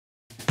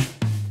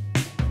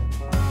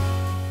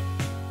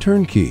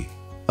Turnkey,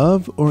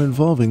 of or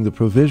involving the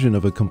provision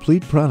of a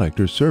complete product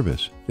or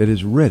service that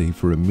is ready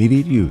for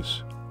immediate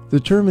use.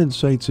 The term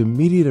incites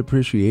immediate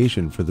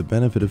appreciation for the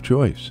benefit of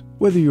choice.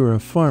 Whether you're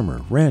a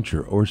farmer,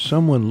 rancher, or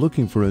someone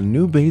looking for a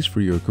new base for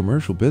your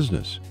commercial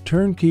business,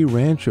 Turnkey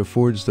Ranch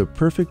affords the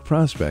perfect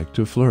prospect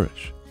to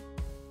flourish.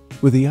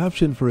 With the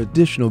option for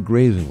additional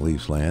grazing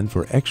lease land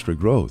for extra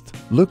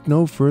growth, look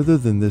no further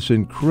than this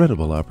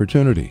incredible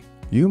opportunity.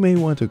 You may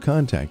want to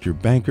contact your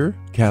banker,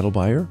 cattle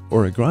buyer,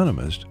 or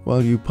agronomist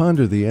while you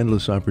ponder the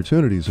endless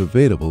opportunities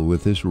available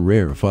with this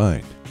rare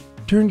find.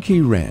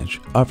 Turnkey Ranch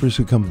offers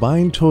a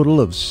combined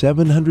total of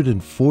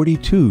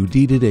 742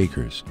 deeded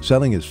acres,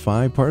 selling as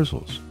 5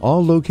 parcels,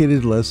 all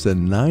located less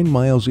than 9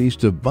 miles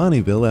east of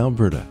Bonnyville,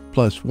 Alberta,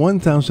 plus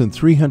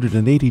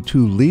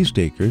 1,382 leased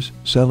acres,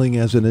 selling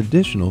as an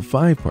additional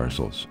 5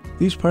 parcels.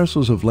 These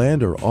parcels of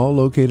land are all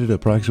located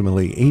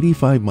approximately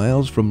 85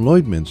 miles from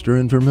Lloydminster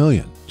and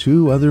Vermilion,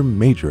 2 other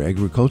major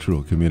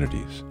agricultural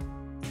communities.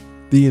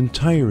 The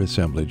entire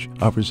assemblage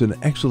offers an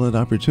excellent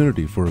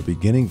opportunity for a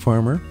beginning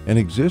farmer, an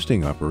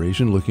existing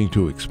operation looking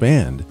to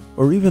expand,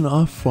 or even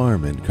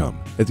off-farm income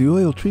at the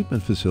oil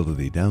treatment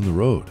facility down the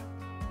road.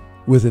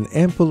 With an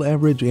ample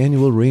average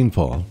annual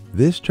rainfall,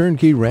 this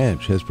turnkey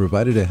ranch has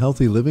provided a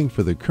healthy living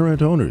for the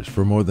current owners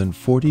for more than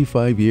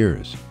 45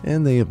 years,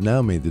 and they have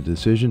now made the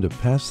decision to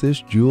pass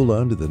this jewel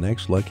on to the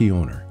next lucky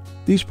owner.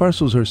 These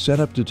parcels are set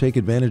up to take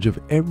advantage of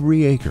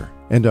every acre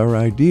and are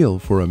ideal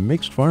for a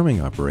mixed farming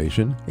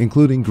operation,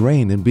 including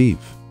grain and beef.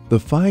 The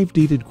 5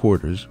 deeded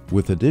quarters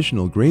with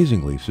additional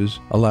grazing leases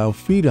allow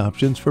feed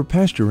options for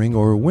pasturing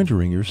or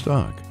wintering your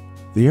stock.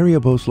 The area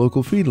boasts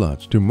local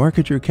feedlots to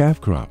market your calf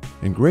crop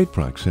and great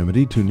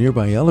proximity to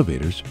nearby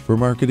elevators for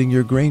marketing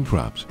your grain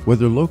crops,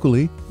 whether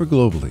locally or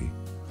globally.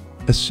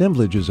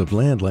 Assemblages of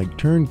land like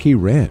Turnkey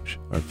Ranch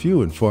are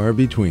few and far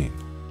between.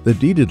 The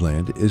deeded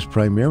land is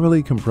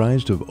primarily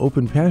comprised of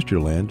open pasture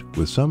land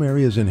with some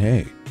areas in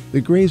hay.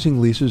 The grazing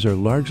leases are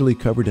largely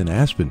covered in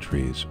aspen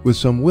trees with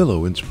some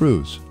willow and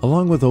spruce,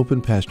 along with open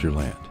pasture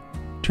land.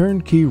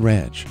 Turnkey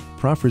Ranch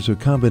proffers a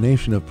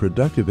combination of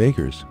productive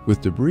acres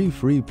with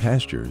debris-free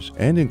pastures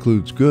and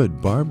includes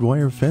good barbed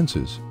wire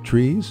fences,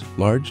 trees,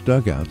 large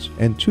dugouts,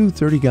 and 2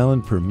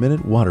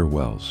 30-gallon-per-minute water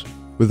wells.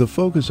 With a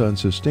focus on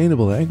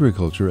sustainable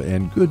agriculture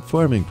and good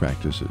farming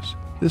practices,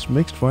 this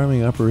mixed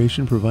farming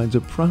operation provides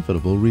a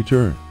profitable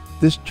return.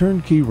 This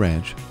turnkey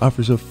ranch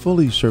offers a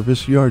fully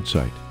serviced yard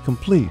site,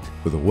 complete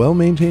with a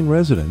well-maintained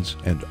residence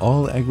and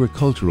all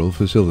agricultural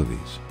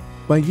facilities.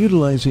 By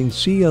utilizing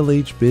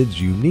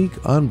CLHbid's unique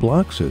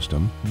on-block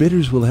system,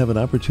 bidders will have an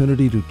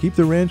opportunity to keep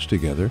the ranch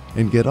together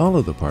and get all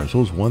of the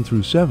parcels 1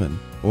 through 7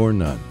 or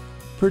none.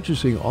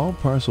 Purchasing all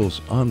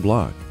parcels en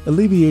bloc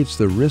alleviates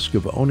the risk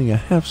of owning a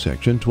half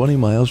section 20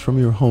 miles from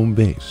your home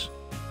base.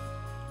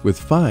 With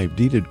 5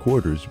 deeded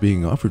quarters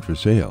being offered for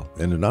sale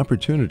and an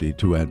opportunity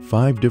to add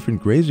 5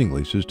 different grazing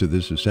leases to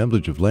this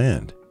assemblage of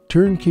land,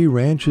 Turnkey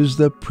Ranch is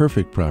the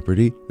perfect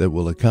property that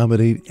will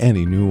accommodate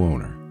any new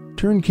owner.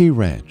 Turnkey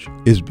Ranch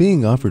is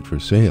being offered for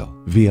sale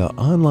via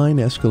online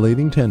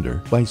escalating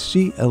tender by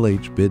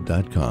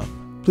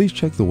CLHbid.com. Please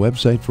check the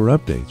website for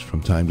updates from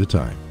time to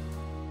time.